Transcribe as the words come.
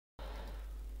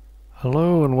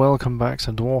Hello and welcome back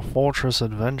to Dwarf Fortress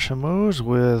Adventure Mode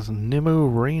with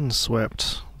Nimu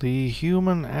Reignswept, the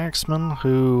human axeman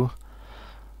who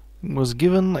was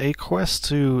given a quest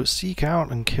to seek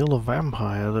out and kill a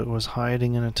vampire that was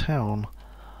hiding in a town.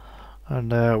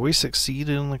 And we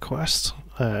succeeded in the quest.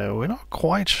 We're not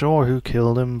quite sure who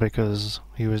killed him because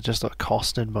he was just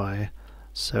accosted by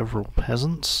several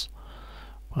peasants.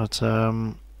 But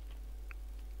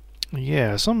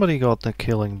yeah, somebody got the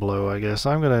killing blow, I guess.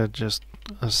 I'm gonna just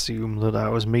assume that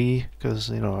that was me, because,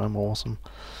 you know, I'm awesome.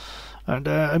 And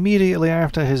immediately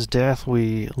after his death,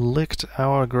 we licked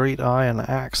our great iron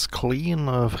axe clean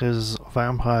of his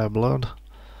vampire blood.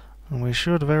 And we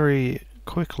should very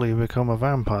quickly become a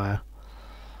vampire.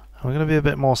 And we're gonna be a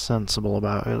bit more sensible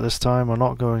about it this time. We're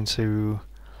not going to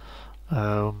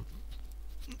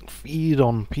feed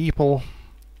on people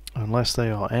unless they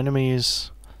are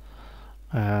enemies.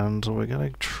 And we're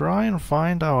going to try and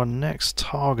find our next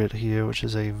target here, which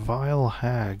is a vile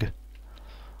hag.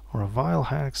 Or a vile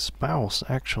hag's spouse,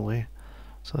 actually.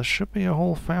 So there should be a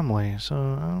whole family. So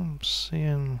I'm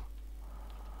seeing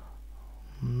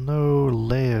no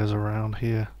layers around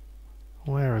here.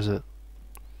 Where is it?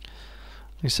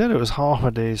 He said it was half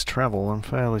a day's travel. I'm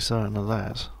fairly certain of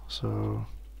that. So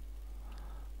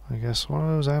I guess one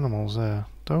of those animals there.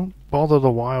 Don't bother the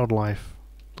wildlife.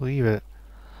 Leave it.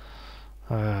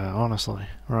 Honestly.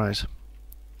 Right.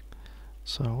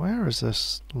 So where is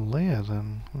this layer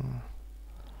then?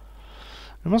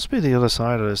 It must be the other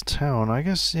side of this town. I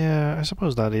guess, yeah, I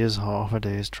suppose that is half a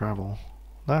day's travel.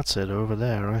 That's it, over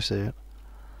there, I see it.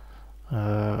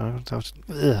 I'm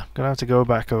gonna have to go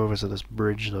back over to this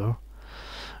bridge though.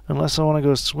 Unless I want to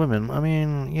go swimming. I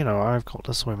mean, you know, I've got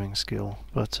the swimming skill,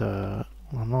 but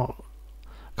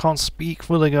can't speak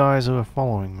for the guys who are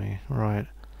following me. Right.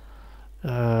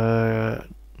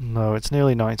 No, it's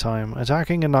nearly nighttime.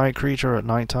 Attacking a night creature at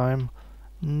nighttime?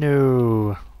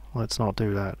 No, let's not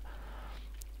do that.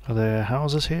 Are there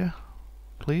houses here?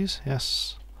 Please?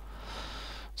 Yes.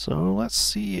 So let's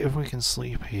see if we can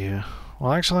sleep here.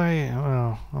 Well, actually,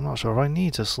 well, I'm not sure if I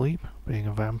need to sleep, being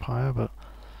a vampire, but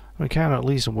we can at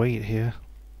least wait here.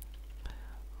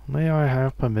 May I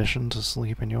have permission to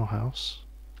sleep in your house?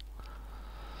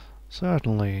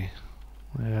 Certainly.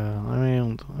 Yeah, I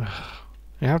mean,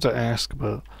 you have to ask,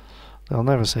 but they'll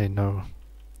never say no.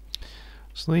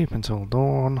 Sleep until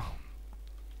dawn.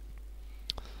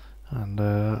 And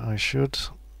I should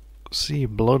see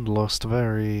bloodlust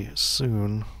very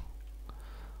soon.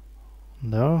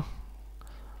 No?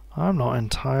 I'm not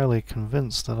entirely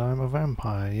convinced that I'm a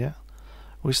vampire yet.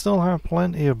 We still have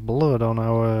plenty of blood on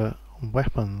our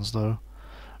weapons, though.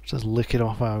 Just lick it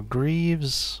off our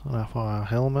greaves and off our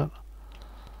helmet.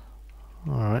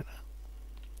 Alright.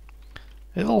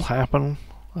 It'll happen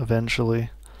eventually.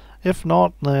 If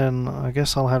not, then I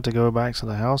guess I'll have to go back to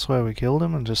the house where we killed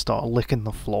him and just start licking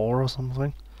the floor or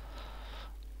something.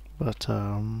 But,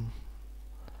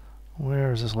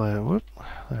 where is this layer? Whoop,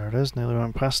 there it is, nearly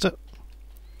went past it.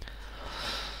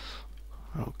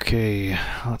 Okay,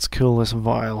 let's kill this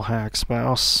vile hag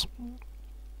spouse.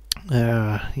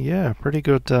 Yeah, pretty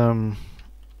good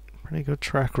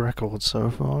track record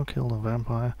so far, killed a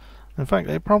vampire. In fact,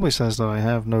 it probably says that I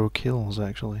have no kills,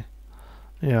 actually.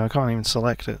 Yeah, I can't even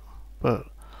select it, but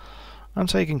I'm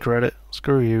taking credit.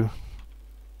 Screw you.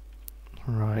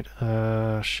 Right,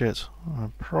 shit.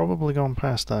 I've probably gone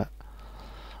past that.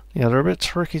 Yeah, they're a bit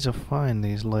tricky to find,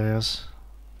 these layers.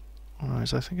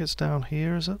 Alright, I think it's down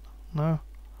here, is it? No?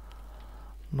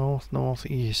 North,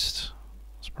 northeast.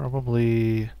 It's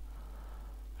probably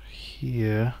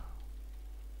here.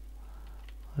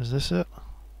 Is this it?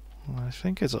 I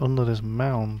think it's under this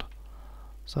mound.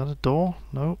 Is that a door?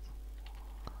 Nope.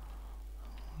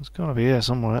 It's gotta be here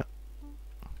somewhere.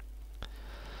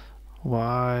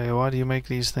 Why do you make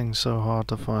these things so hard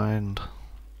to find?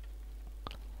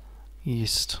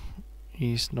 East.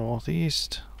 East,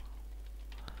 northeast.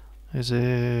 Is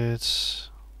it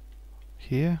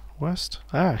here? West?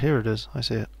 Ah, here it is. I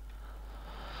see it.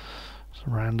 It's a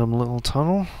random little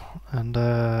tunnel. And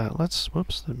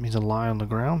whoops, that means a lie on the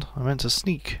ground. I meant to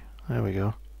sneak. There we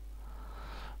go.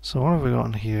 So what have we got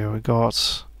in here? We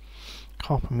got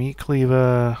copper meat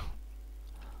cleaver,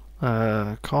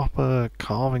 copper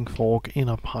carving fork in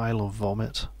a pile of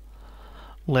vomit,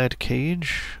 lead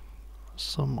cage,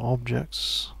 some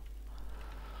objects,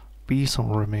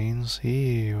 beetle remains.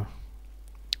 Ew.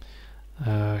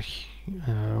 What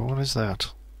is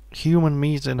that? Human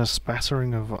meat in a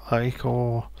spattering of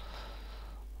ichor.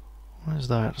 What is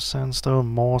that? Sandstone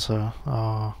mortar.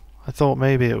 I thought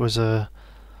maybe it was a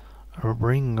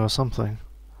ring or something.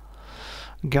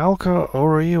 Galka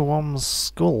Oriwam's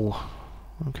skull.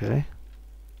 Okay.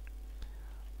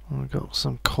 We've got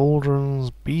some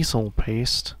cauldrons, beetle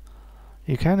paste.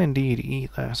 You can indeed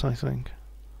eat that, I think.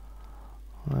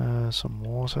 Some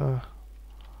water.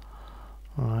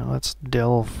 Alright, let's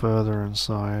delve further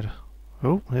inside.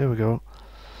 Oh, here we go.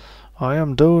 I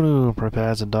am Donu,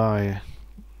 prepare to die.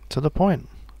 To the point.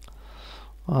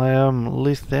 I am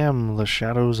Lithem, the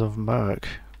shadows of Murk,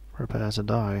 prepare to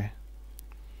die.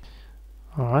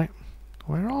 Alright,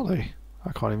 where are they?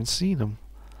 I can't even see them.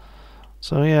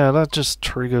 So yeah, that just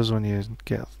triggers when you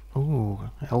get...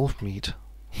 Ooh, elf meat.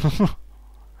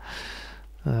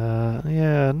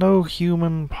 Yeah, no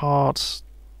human parts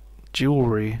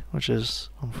jewelry, which is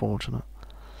unfortunate.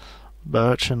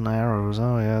 Birch and arrows,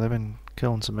 oh yeah, they've been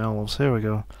killing some elves. Here we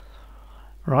go.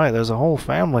 Right, there's a whole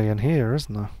family in here,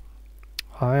 isn't there?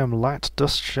 I am Lat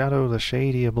Dust Shadow, the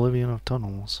shady oblivion of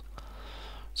tunnels.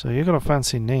 So you got a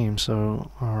fancy name,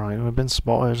 so... Alright, we've been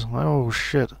spotted. Oh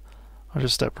shit. I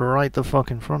just stepped right the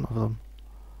fuck in front of them.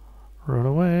 Run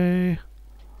away.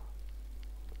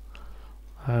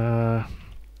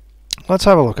 Let's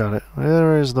have a look at it.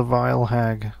 There is the vile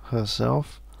hag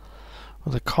herself.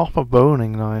 With a copper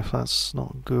boning knife, that's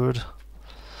not good.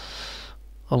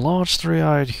 A large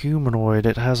three-eyed humanoid.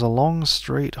 It has a long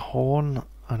straight horn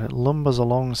and it lumbers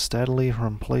along steadily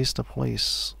from place to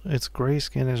place. Its grey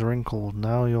skin is wrinkled.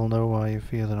 Now you'll know why you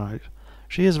fear the night.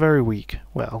 She is very weak.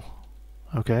 Well,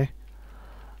 okay.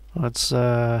 Let's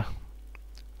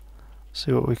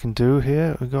see what we can do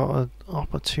here. We've got an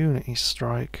opportunity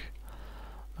strike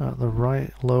at the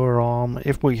right lower arm.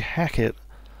 If we hack it,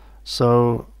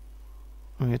 so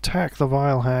we attack the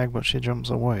vile hag but she jumps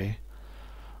away.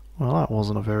 Well, that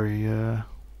wasn't a very...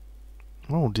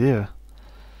 oh dear.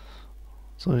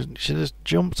 So she just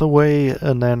jumped away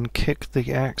and then kicked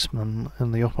the axeman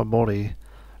in the upper body,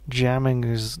 jamming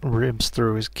his ribs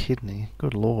through his kidney.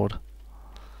 Good lord.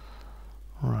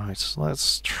 Right,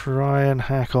 let's try and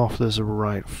hack off this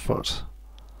right foot.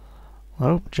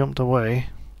 Oh, jumped away.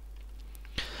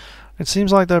 It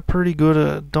seems like they're pretty good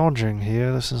at dodging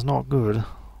here. This is not good.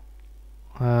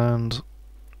 And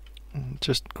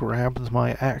just grabbed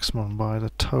my axeman by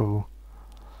the toe.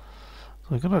 So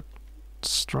we're gonna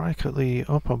strike at the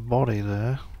upper body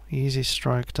there. Easy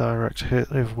strike, direct hit.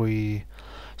 If we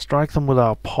strike them with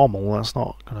our pommel, that's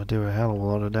not gonna do a hell of a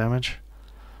lot of damage.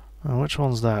 Which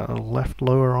one's that? A left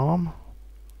lower arm?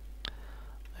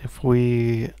 If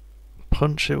we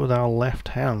punch it with our left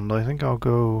hand, I think I'll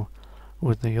go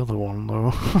with the other one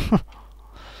though.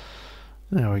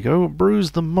 There we go.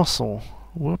 Bruise the muscle.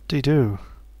 Whoop-de-doo.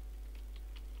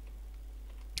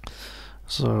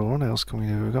 So what else can we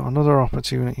do? We've got another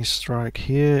opportunity strike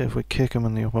here. If we kick him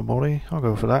in the upper body, I'll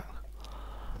go for that.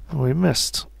 We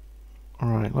missed.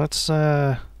 Alright, let's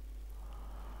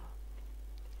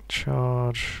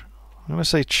charge. I'm gonna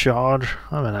say charge.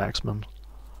 I'm an axeman.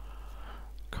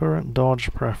 Current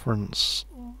dodge preference.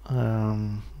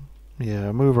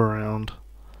 Yeah, move around.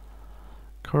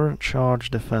 Current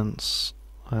charge defense.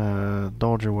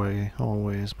 Dodge away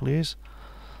always, please.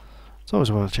 It's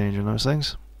always worth changing those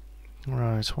things.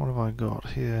 Right, what have I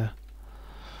got here?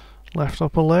 Left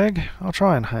upper leg. I'll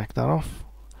try and hack that off.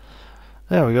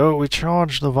 There we go. We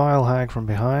charge the vile hag from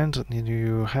behind.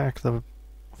 You hack the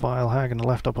vile hag in the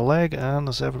left upper leg, and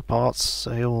the severed part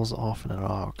sails off in an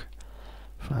arc.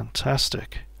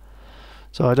 Fantastic.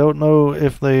 So I don't know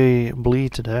if they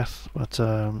bleed to death, but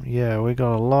yeah, we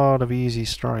got a lot of easy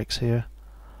strikes here.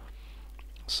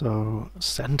 So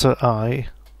center eye.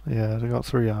 Yeah, they got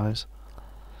 3 eyes.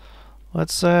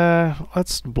 Let's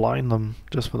blind them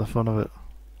just for the fun of it.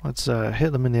 Let's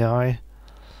hit them in the eye,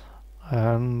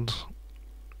 and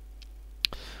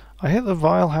I hit the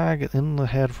vile hag in the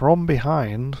head from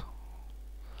behind,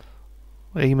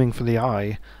 aiming for the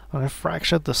eye, and I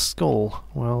fractured the skull.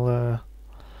 Well,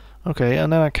 okay,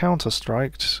 and then I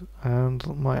counter-striked, and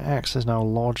my axe is now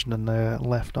lodged in their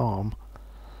left arm.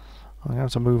 I'm going to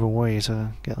have to move away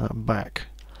to get that back.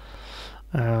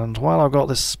 And while I've got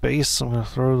this space, I'm going to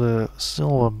throw the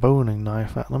silver boning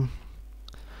knife at them.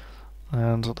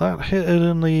 And that hit it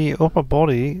in the upper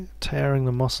body, tearing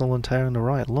the muscle and tearing the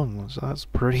right lung. So that's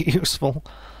pretty useful.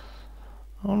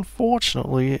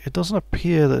 Unfortunately, it doesn't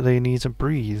appear that they need to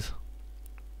breathe.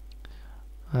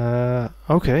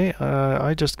 Okay,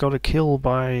 I just got a kill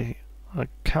by a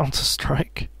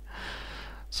counter-strike.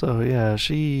 So yeah,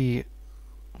 she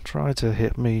tried to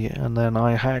hit me, and then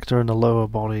I hacked her in the lower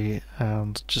body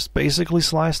and just basically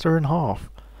sliced her in half.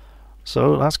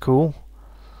 So that's cool.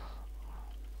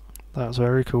 That's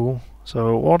very cool.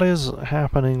 So what is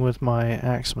happening with my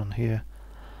axeman here?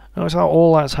 Notice how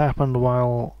all that's happened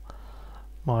while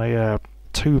my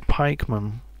 2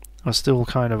 pikemen are still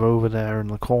kind of over there in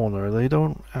the corner. They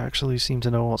don't actually seem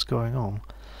to know what's going on.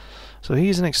 So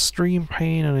he's in extreme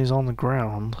pain and he's on the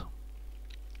ground.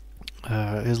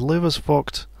 His liver's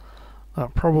fucked.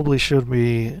 That probably should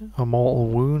be a mortal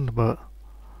wound, but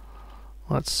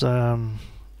let's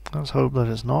hope that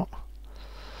it's not.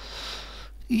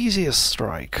 Easiest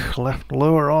strike. Left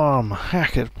lower arm.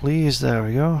 Hack it, please. There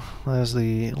we go. There's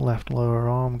the left lower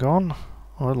arm gone.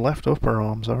 Or left upper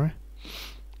arm, sorry.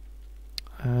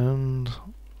 And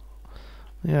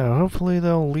yeah, hopefully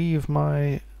they'll leave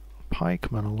my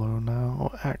pikeman alone now.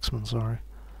 Or axeman, sorry.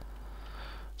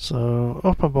 So,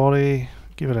 upper body,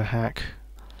 give it a hack.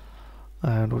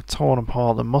 And we've torn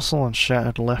apart the muscle and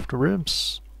shattered left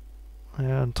ribs.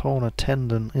 And torn a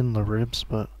tendon in the ribs,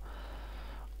 but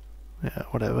yeah,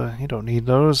 whatever, you don't need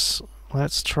those.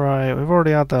 Let's try, we've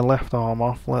already had their left arm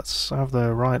off, let's have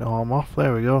their right arm off,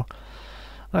 there we go.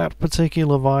 That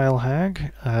particular vile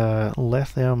hag,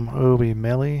 Lethem Obi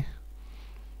Melee,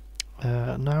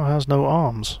 now has no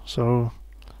arms, so...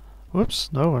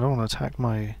 Whoops, no, I don't want to attack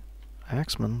my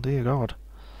axeman, dear god.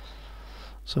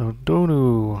 So,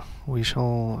 Donu, we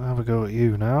shall have a go at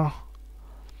you now.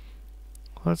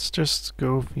 Let's just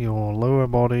go for your lower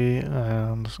body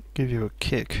and give you a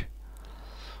kick.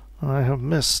 I have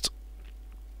missed.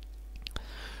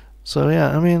 So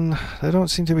yeah, I mean, they don't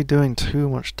seem to be doing too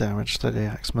much damage to the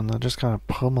axemen, they're just kind of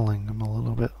pummeling them a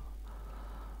little bit,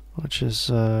 which is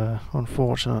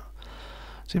unfortunate.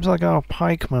 Seems like our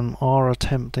pikemen are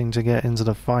attempting to get into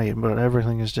the fight, but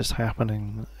everything is just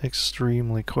happening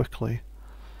extremely quickly.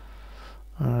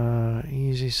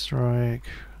 Easy strike,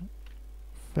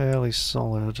 fairly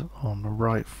solid on the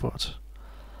right foot.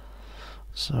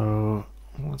 So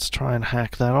let's try and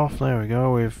hack that off. There we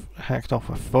go, we've hacked off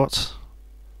a foot.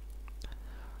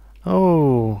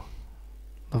 Oh!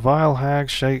 The vile hag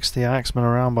shakes the axeman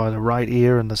around by the right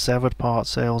ear and the severed part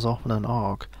sails off in an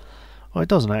arc. Well, it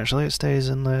doesn't actually, it stays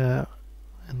in the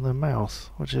mouth,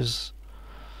 which is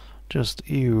just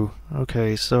ew.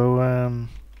 Okay, so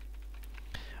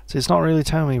it's not really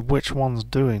telling me which one's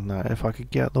doing that. If I could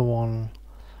get the one...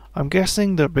 I'm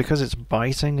guessing that because it's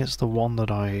biting, it's the one that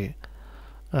I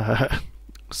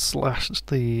slashed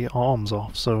the arms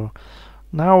off. So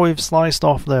now we've sliced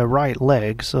off their right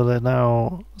leg, so they're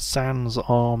now sans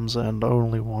arms and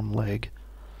only one leg.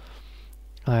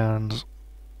 And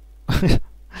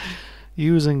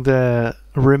using their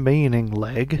remaining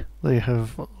leg, they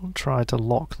have tried to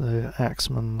lock the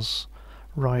axeman's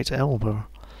right elbow.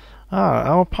 Ah,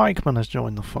 our pikeman has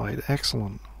joined the fight.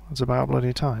 Excellent. It's about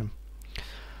bloody time.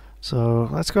 So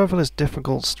let's go for this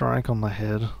difficult strike on the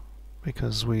head,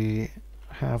 because we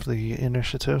have the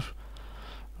initiative.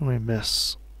 We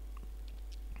miss.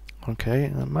 Okay,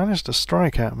 it managed to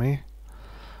strike at me.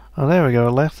 Oh, there we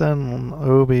go. Lethem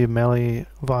Obi Melee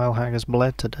Vile Hag has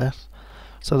bled to death.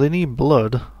 So they need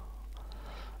blood.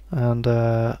 And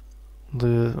the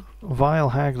Vile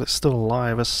Hag that's still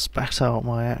alive has spat out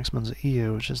my axeman's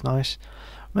ear, which is nice.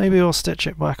 Maybe we'll stitch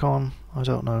it back on. I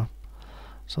don't know.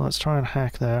 So let's try and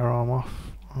hack their arm off.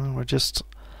 We're just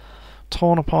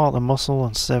torn apart the muscle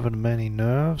and severed many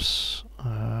nerves.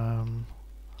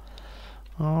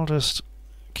 I'll just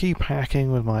keep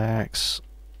hacking with my axe.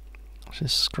 She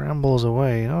scrambles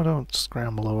away. No, don't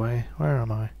scramble away. Where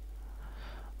am I?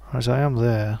 Right, I am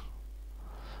there.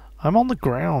 I'm on the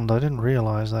ground. I didn't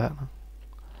realise that.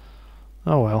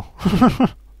 Oh well.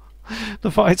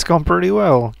 The fight's gone pretty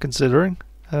well, considering.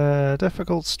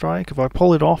 Difficult strike. If I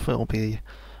pull it off, it'll be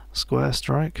a square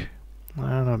strike.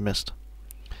 And I missed.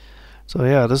 So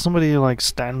yeah, there's somebody like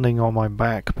standing on my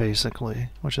back, basically,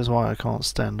 which is why I can't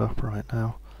stand up right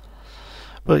now.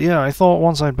 But yeah, I thought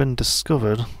once I'd been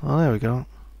discovered... Oh, there we go.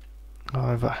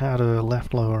 I've had a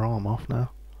left lower arm off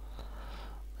now.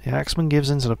 The axeman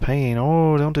gives into the pain.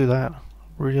 Oh, don't do that.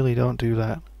 Really don't do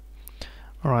that.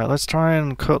 Alright, let's try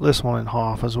and cut this one in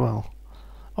half as well.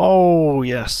 Oh,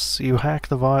 yes. You hack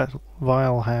the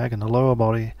vile hag in the lower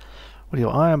body with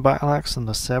your iron battle axe and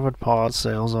the severed part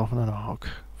sails off in an arc.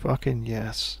 Fucking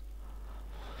yes.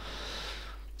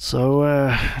 So,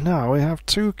 now we have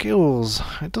 2 kills.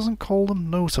 It doesn't call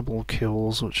them notable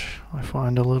kills, which I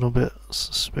find a little bit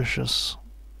suspicious.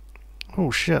 Oh,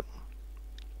 shit.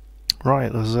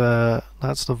 Right, there's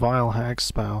that's the vile hag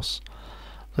spouse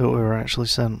that we were actually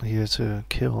sent here to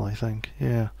kill, I think.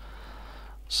 Yeah.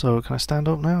 So, can I stand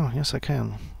up now? Yes, I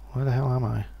can. Where the hell am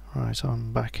I? Right,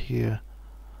 I'm back here.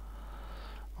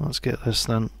 Let's get this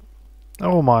then.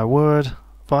 Oh my word.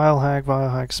 Vile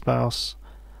hag spouse.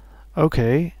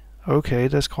 Okay,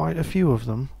 there's quite a few of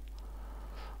them.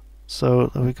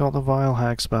 So, we got the vile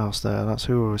hag spouse there. That's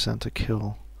who we were sent to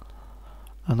kill.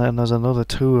 And then there's another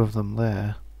 2 of them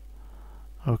there.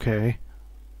 Okay.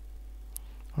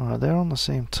 Alright, they're on the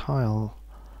same tile.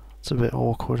 It's a bit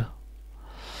awkward.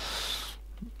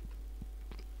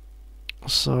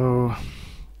 So,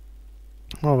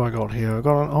 what have I got here? I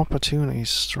got an opportunity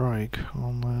strike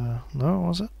on the... No,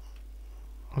 was it?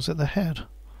 Was it the head?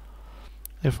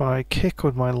 If I kick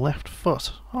with my left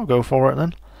foot, I'll go for it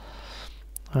then.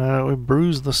 We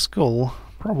bruised the skull.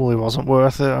 Probably wasn't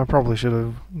worth it. I probably should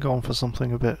have gone for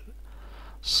something a bit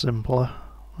simpler.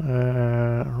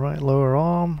 Right lower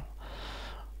arm.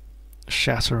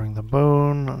 Shattering the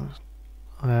bone.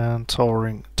 And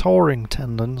tauring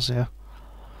tendons, yeah.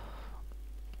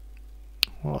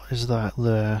 What is that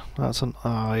there? That's an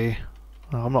eye.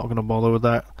 No, I'm not going to bother with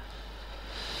that.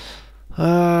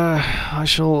 I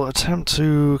shall attempt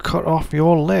to cut off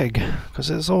your leg, because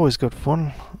it's always good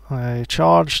fun. I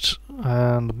charged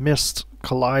and missed,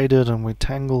 collided, and we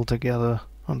tangled together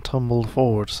and tumbled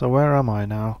forward. So where am I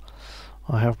now?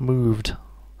 I have moved.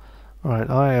 Right,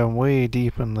 I am way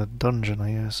deep in the dungeon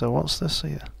here. So what's this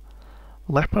here?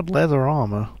 Leopard leather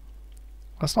armor.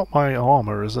 That's not my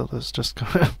armor, is it? It's just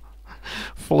kind of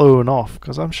flown off,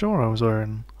 because I'm sure I was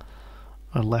wearing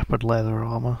a leopard leather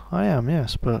armor. I am,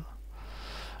 yes, but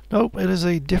nope, it is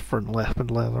a different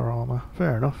leopard leather armor.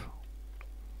 Fair enough.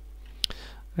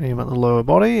 Aim at the lower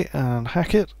body and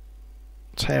hack it,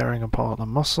 tearing apart the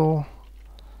muscle.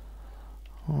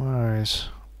 Right.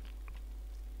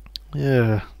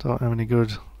 Yeah, don't have any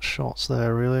good shots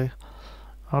there really.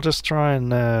 I'll just try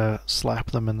and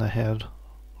slap them in the head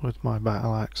with my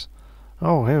battle axe.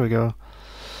 Oh, here we go.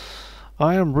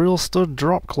 I am real stud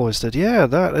drop cloistered. Yeah,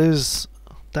 that is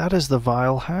the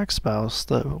vile hag spouse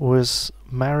that was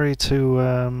married to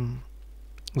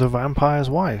the vampire's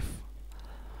wife.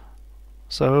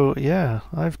 So yeah,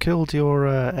 I've killed your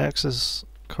ex's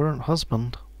current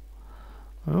husband.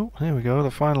 Oh, here we go. They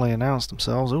finally announced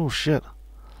themselves. Oh shit.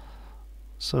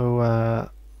 So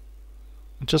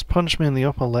just punch me in the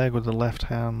upper leg with the left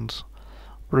hand,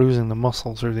 bruising the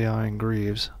muscle through the iron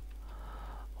greaves.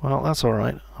 Well, that's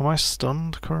alright. Am I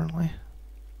stunned currently?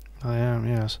 I am,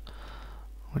 yes.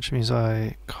 Which means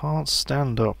I can't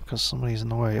stand up because somebody's in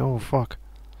the way. Oh, fuck.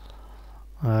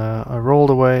 I rolled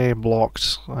away,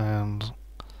 blocked, and...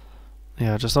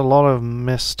 yeah, just a lot of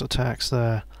missed attacks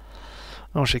there.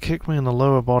 Oh, she kicked me in the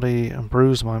lower body and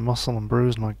bruised my muscle and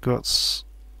bruised my guts.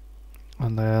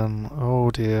 And then, oh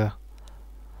dear.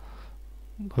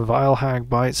 The vile hag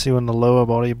bites you in the lower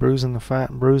body, bruising the fat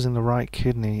and bruising the right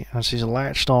kidney, and she's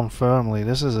latched on firmly.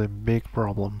 This is a big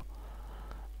problem.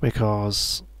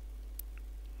 Because,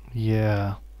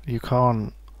 yeah, you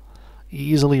can't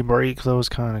easily break those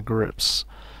kind of grips.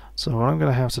 So what I'm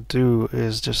going to have to do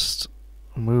is just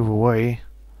move away.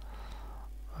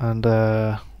 And,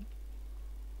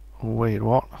 wait,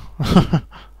 what?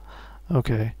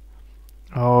 Okay.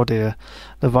 Oh dear.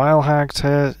 The vile hag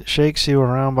shakes you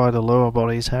around by the lower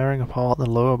body, tearing apart the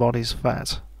lower body's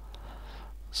fat.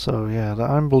 So yeah,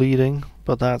 I'm bleeding,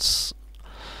 but that's...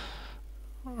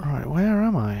 right, where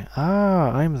am I?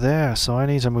 Ah, I'm there, so I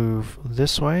need to move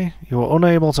this way. You are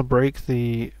unable to break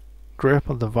the grip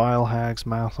of the vile hag's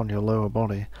mouth on your lower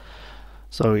body.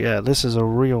 So yeah, this is a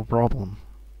real problem.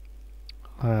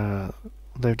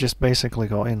 They've just basically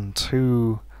got in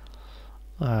two...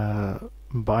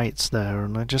 bites there,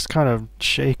 and they're just kind of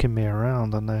shaking me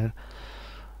around, and they,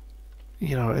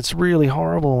 you know, it's really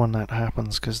horrible when that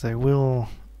happens because they will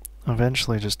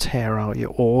eventually just tear out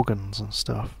your organs and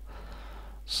stuff.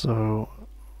 So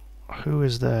who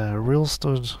is there? Real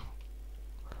stud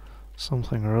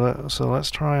something or other. So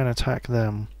let's try and attack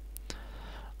them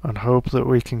and hope that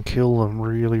we can kill them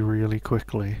really, really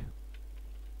quickly.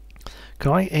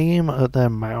 Can I aim at their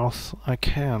mouth? I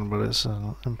can, but it's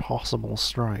an impossible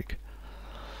strike.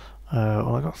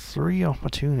 Well, I got 3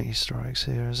 opportunity strikes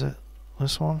here. Is it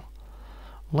this one?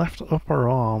 Left upper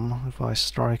arm, if I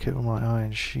strike it with my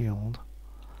iron shield.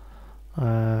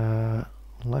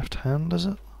 Left hand, is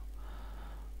it?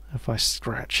 If I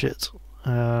scratch it.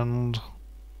 And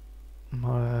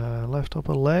my left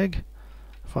upper leg,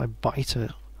 if I bite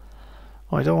it.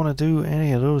 Well, I don't want to do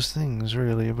any of those things,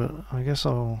 really, but I guess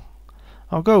I'll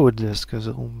go with this, because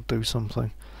it'll do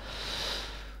something.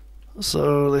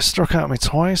 So they struck at me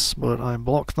twice, but I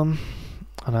blocked them,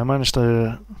 and I managed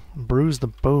to bruise the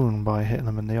bone by hitting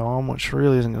them in the arm, which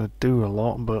really isn't going to do a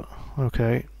lot, but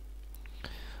okay.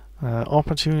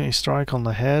 Opportunity strike on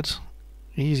the head,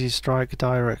 easy strike,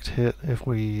 direct hit if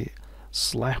we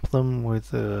slap them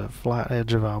with the flat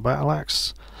edge of our battle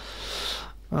axe,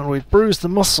 and we bruised the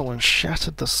muscle and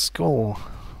shattered the skull.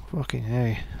 Fucking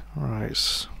hey.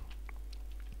 Right.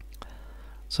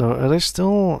 So are they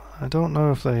still... I don't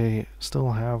know if they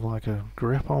still have like a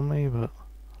grip on me, but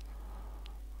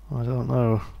I don't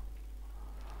know.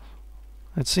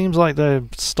 It seems like they've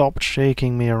stopped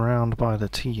shaking me around by the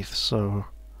teeth, so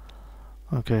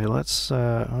Okay, let's... we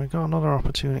got another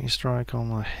opportunity strike on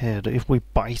the head. If we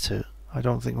bite it, I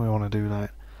don't think we want to do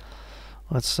that.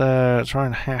 Let's try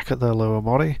and hack at their lower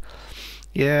body.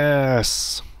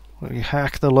 Yes! We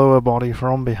hack the lower body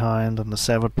from behind and the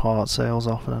severed part sails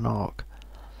off in an arc.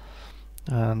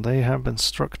 And they have been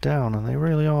struck down, and they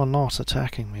really are not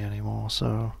attacking me anymore,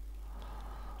 so...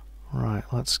 Right,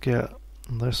 let's get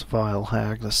this vile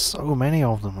hag. There's so many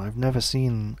of them. I've never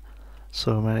seen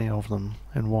so many of them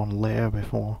in one layer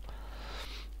before.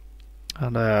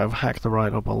 And I've hacked the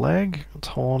right upper leg,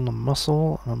 torn the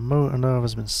muscle, and a motor nerve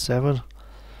has been severed.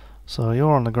 So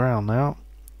you're on the ground now.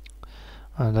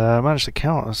 And I managed to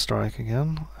counter strike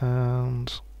again,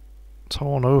 and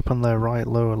torn open their right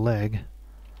lower leg.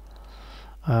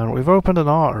 And we've opened an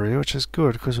artery, which is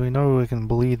good, because we know we can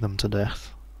bleed them to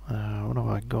death. What have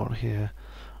I got here?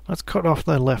 Let's cut off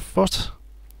their left foot.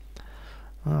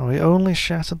 Oh, we only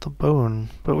shattered the bone,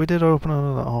 but we did open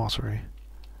another artery.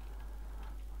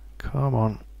 Come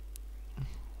on.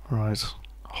 Right.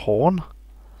 Horn?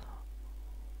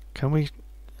 Can we...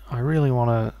 I really want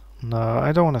to... No,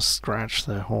 I don't want to scratch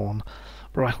their horn,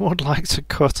 but I would like to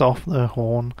cut off their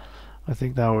horn. I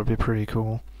think that would be pretty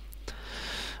cool.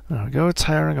 There we go,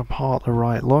 tearing apart the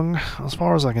right lung. As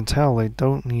far as I can tell, they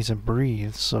don't need to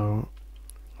breathe, so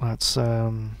that's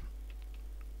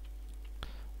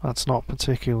not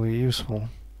particularly useful.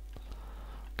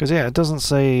 Because yeah, it doesn't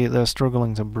say they're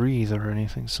struggling to breathe or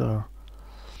anything, so...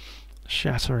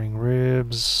 Shattering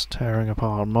ribs, tearing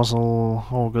apart muzzle,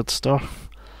 all good stuff.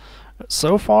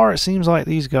 So far, it seems like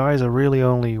these guys are really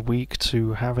only weak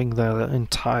to having their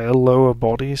entire lower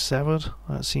body severed.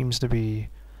 That seems to be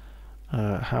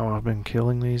how I've been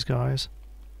killing these guys.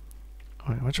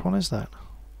 Wait, which one is that?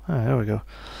 Ah, there we go.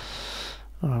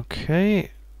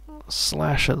 Okay.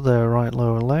 Slash at their right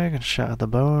lower leg and shattered the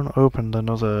bone. Opened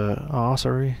another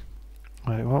artery.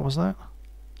 Wait, what was that?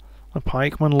 The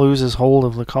pikeman loses hold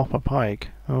of the copper pike.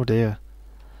 Oh dear.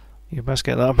 You best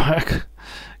get that back,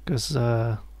 because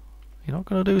you're not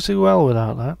going to do too well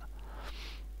without that.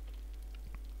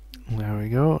 There we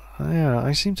go. Yeah,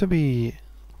 I seem to be...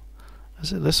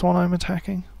 Is it this one I'm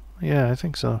attacking? Yeah, I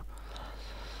think so.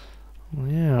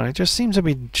 Yeah, I just seem to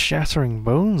be shattering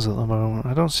bones at the moment.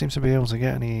 I don't seem to be able to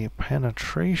get any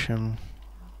penetration.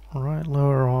 Right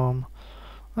lower arm.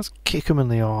 Let's kick him in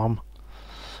the arm.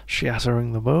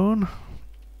 Shattering the bone.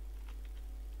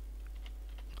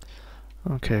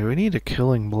 Okay, we need a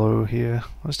killing blow here.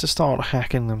 Let's just start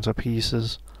hacking them to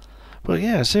pieces. But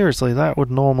yeah, seriously, that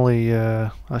would normally...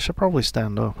 I should probably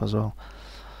stand up as well.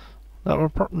 That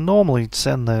would normally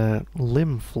send their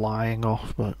limb flying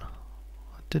off, but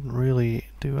I didn't really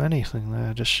do anything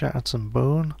there. Just shattered some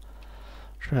bone.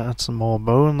 Shattered some more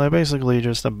bone. They're basically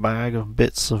just a bag of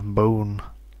bits of bone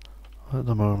at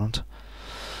the moment.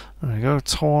 There we go.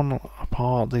 Torn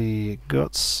apart the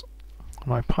guts.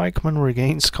 My pikeman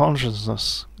regains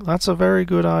consciousness. That's a very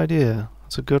good idea.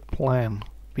 That's a good plan.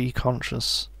 Be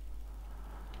conscious.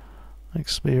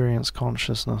 Experience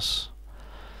consciousness.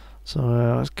 So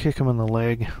let's kick him in the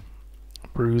leg,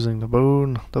 bruising the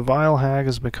bone. The vile hag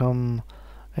has become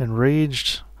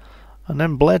enraged and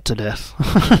then bled to death.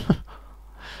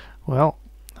 Well,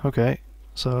 okay.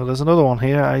 So there's another one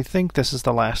here. I think this is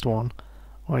the last one.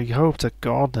 I hope to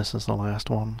God this is the last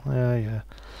one. Yeah.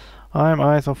 I'm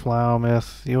Aether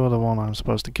Flowermouth. You're the one I'm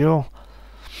supposed to kill.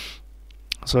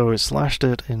 So we slashed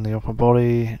it in the upper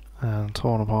body and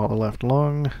torn apart the left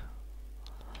lung.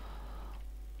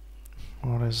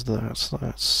 What is that?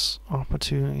 That's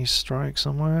opportunity strike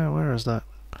somewhere. Where is that?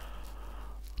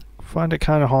 Find it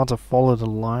kind of hard to follow the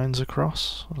lines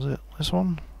across. Was it this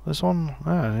one? This one?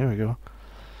 Ah, here we go.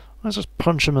 Let's just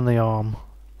punch him in the arm.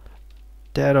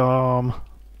 Dead arm.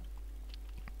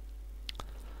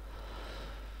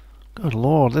 Good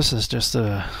lord, this is just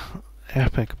a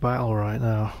epic battle right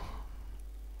now.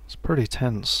 It's pretty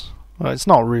tense. Well, it's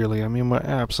not really. I mean, we're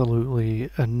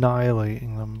absolutely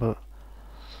annihilating them, but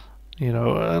you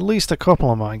know, at least a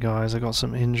couple of my guys have got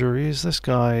some injuries. This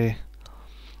guy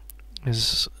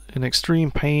is in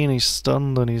extreme pain, he's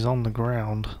stunned and he's on the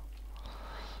ground.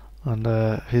 And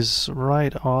his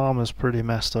right arm is pretty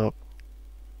messed up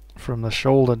from the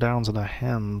shoulder down to the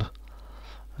hand.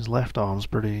 His left arm's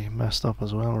pretty messed up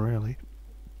as well, really.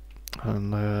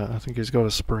 And I think he's got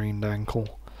a sprained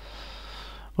ankle.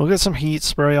 We'll get some heat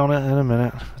spray on it in a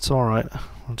minute. It's alright.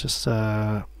 I'll just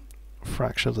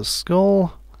fracture the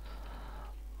skull.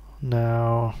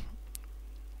 Now...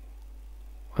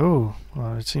 Oh,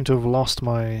 I seem to have lost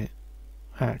my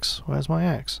axe. Where's my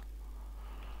axe?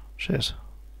 Shit.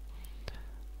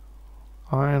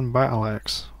 Iron battle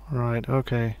axe. Right,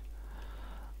 okay.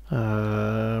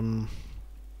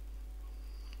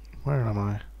 Where am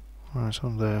I? Right,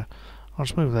 I'm there. I'll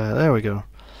just move there. There we go.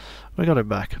 We got it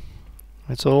back.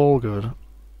 It's all good.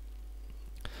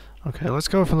 Okay, let's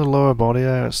go for the lower body.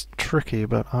 It's tricky,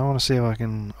 but I want to see if I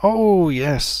can... Oh,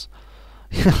 yes!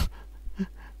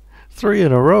 3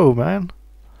 in a row, man!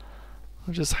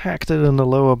 I just hacked it in the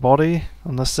lower body,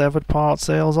 and the severed part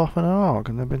sails off in an arc,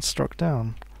 and they've been struck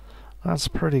down. That's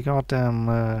pretty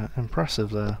goddamn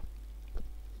impressive there.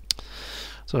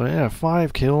 So yeah,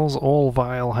 5 kills, all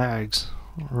vile hags.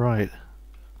 Right.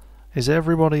 Is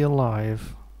everybody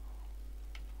alive?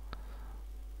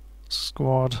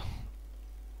 Squad.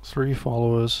 3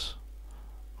 followers.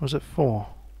 Was it 4?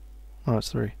 No,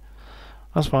 it's 3.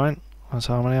 That's fine. That's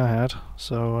how many I had.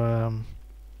 So,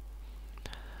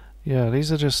 yeah,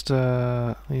 these are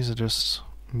just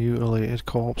mutilated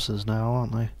corpses now,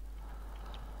 aren't they?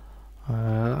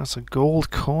 That's a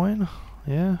gold coin.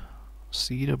 Yeah.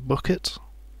 Cedar bucket.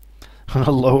 And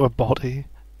a lower body.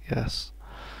 Yes.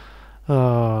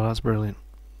 Oh, that's brilliant.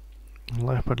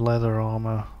 Leopard leather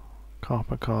armor.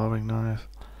 Copper carving knife.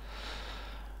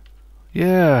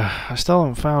 Yeah, I still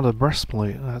haven't found a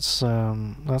breastplate. That's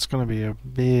going to be a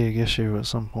big issue at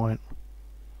some point.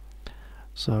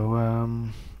 So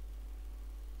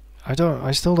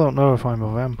I still don't know if I'm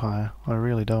a vampire. I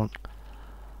really don't.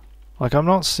 Like, I'm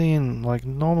not seeing, like,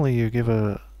 normally you get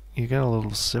a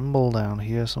little symbol down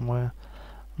here somewhere.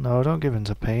 No, don't give in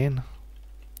to pain.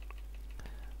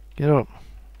 Get up.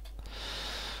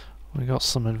 We got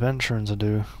some adventuring to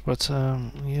do, but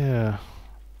yeah.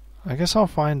 I guess I'll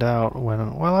find out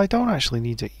when... Well, I don't actually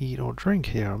need to eat or drink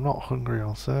here. I'm not hungry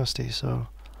or thirsty, so...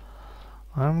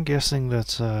 I'm guessing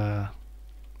that I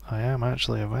am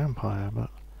actually a vampire, but...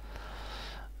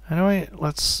 Anyway,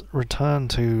 let's return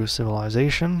to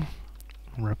civilization.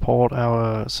 Report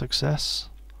our success.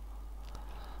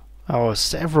 Our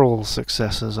several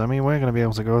successes. I mean, we're going to be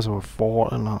able to go to a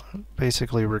fort and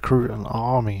basically recruit an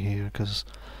army here, because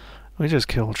we just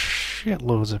killed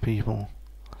shitloads of people.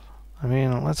 I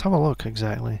mean, let's have a look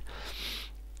exactly.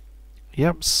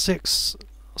 Yep, 6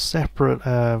 separate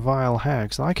vile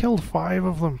hags. I killed 5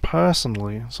 of them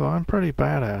personally, so I'm pretty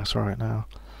badass right now.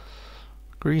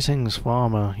 Greetings,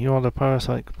 farmer. You are the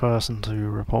perfect person to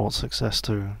report success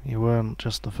to. You weren't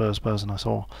just the first person I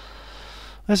saw.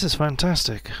 This is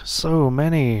fantastic. So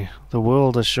many. The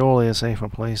world is surely a safer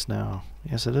place now.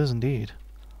 Yes, it is indeed.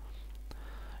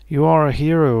 You are a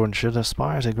hero and should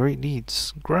aspire to great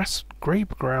deeds. Grape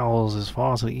growls as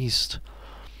far to the east.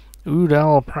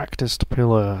 Udal practiced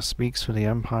pillar speaks for the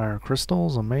Empire of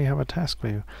Crystals and may have a task for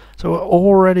you. So we're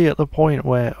already at the point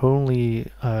where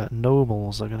only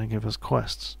nobles are going to give us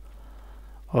quests.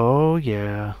 Oh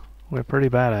yeah, we're pretty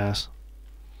badass.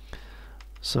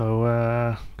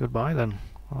 So goodbye then.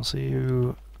 I'll see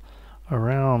you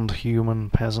around, human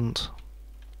peasant.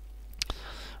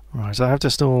 Right, so I have to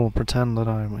still pretend that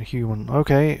I'm a human.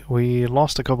 Okay, we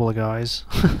lost a couple of guys.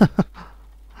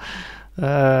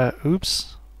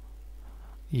 Oops.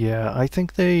 Yeah, I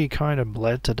think they kind of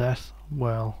bled to death.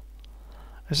 Well,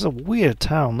 it's a weird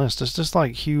town, this. There's just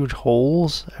like huge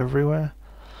holes everywhere.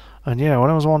 And yeah, when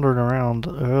I was wandering around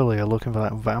earlier looking for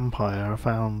that vampire, I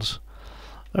found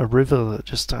a river that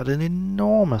just had an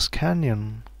enormous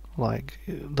canyon. Like,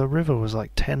 the river was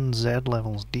like 10 Z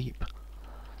levels deep.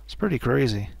 It's pretty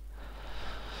crazy.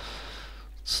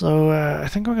 So, I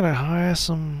think we're going to hire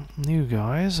some new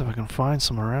guys, if I can find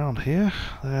some around here.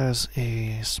 There's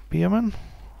a spearman.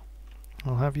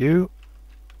 I'll have you.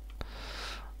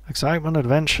 Excitement,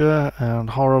 adventure,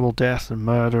 and horrible death and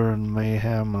murder and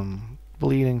mayhem and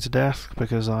bleeding to death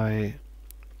because I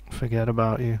forget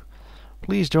about you.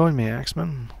 Please join me,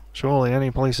 Axeman. Surely any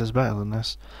place is better than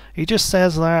this. He just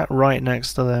says that right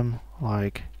next to them,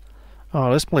 like,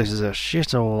 oh, this place is a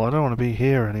shithole, I don't want to be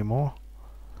here anymore.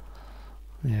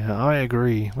 Yeah, I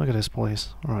agree. Look at this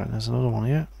place. Alright, there's another one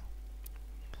here.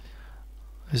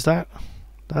 Is that...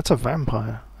 That's a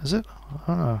vampire, is it? I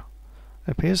don't know.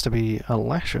 It appears to be a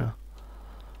lasher.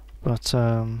 But,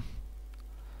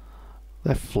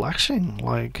 they're flashing,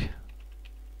 like...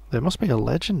 There must be a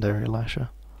legendary lasher.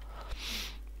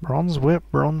 Bronze whip,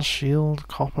 bronze shield,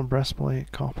 copper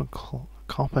breastplate,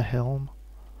 copper helm.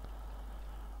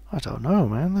 I don't know,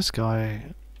 man. This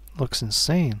guy looks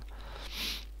insane.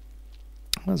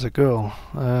 There's a girl.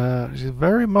 She's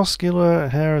very muscular, her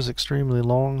hair is extremely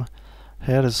long,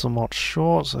 head is somewhat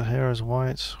short, her hair is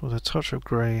white with a touch of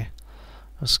grey.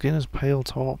 Her skin is pale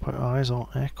taupe, her eyes are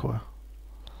aqua.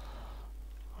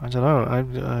 I don't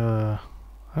know,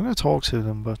 I'm going to talk to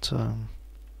them, but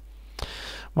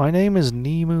my name is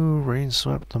Nimu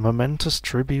Reignswept, the momentous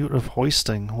tribute of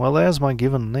hoisting. Well, there's my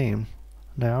given name.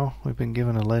 Now, we've been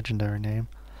given a legendary name.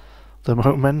 The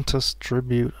momentous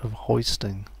tribute of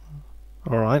hoisting.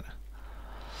 Alright.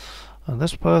 And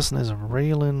this person is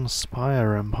Raylan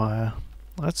Spire Empire.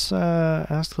 Let's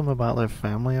ask them about their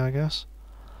family, I guess.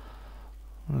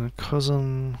 A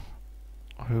cousin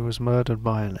who was murdered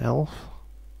by an elf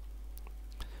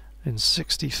in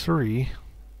 63.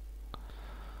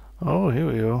 Oh, here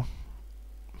we go.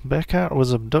 Beckett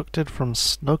was abducted from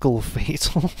Snuggle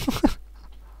Fatal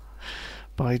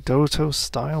by Doto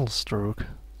Stylestroke.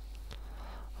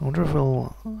 I wonder if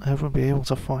we'll ever be able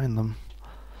to find them.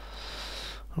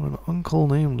 An uncle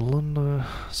named Lunda.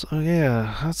 So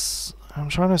yeah, that's. I'm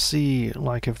trying to see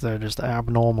like if they're just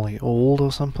abnormally old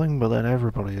or something, but then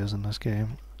everybody is in this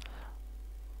game.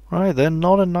 Right, they're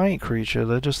not a night creature,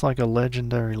 they're just like a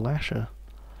legendary lasher.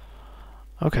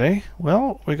 Okay,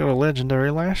 well, we got a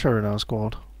legendary lasher in our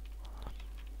squad.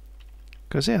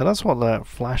 Because yeah, that's what that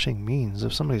flashing means.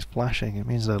 If somebody's flashing, it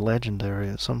means they're legendary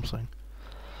at something.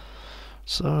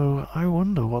 So, I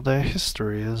wonder what their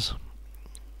history is.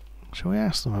 Shall we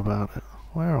ask them about it?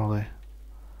 Where are they?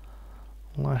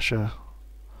 Lasher.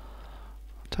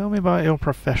 Tell me about your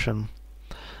profession.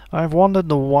 I've wandered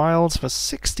the wilds for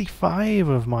 65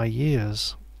 of my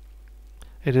years.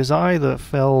 It is I that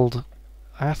felled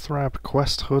Athrab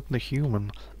Questhood the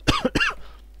human.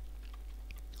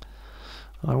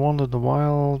 I wandered the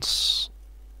wilds.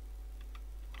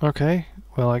 Okay,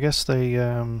 well I guess they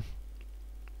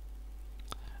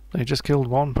just killed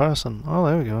one person. Oh,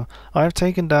 there we go. I have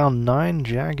taken down 9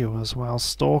 jaguars while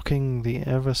stalking the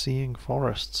ever-seeing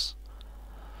forests.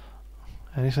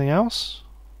 Anything else?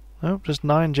 Nope, just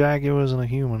 9 jaguars and a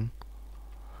human.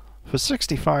 For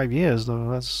 65 years, though,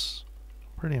 that's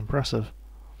pretty impressive.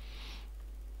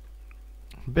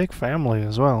 Big family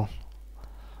as well.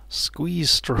 Squeeze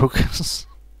strokers.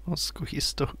 What squeeze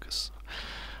strokers?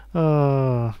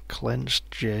 Clenched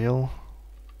jail.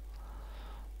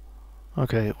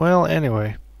 Okay, well,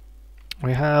 anyway.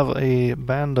 We have a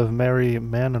band of merry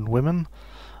men and women,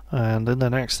 and in the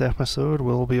next episode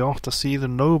we'll be off to see the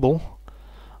noble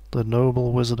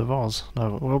Wizard of Oz.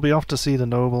 No, we'll be off to see the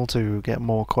noble to get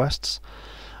more quests,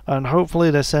 and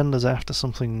hopefully they send us after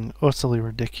something utterly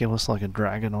ridiculous like a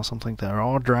dragon or something. There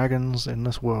are dragons in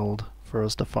this world for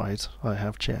us to fight, I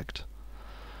have checked.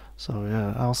 So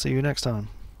yeah, I'll see you next time.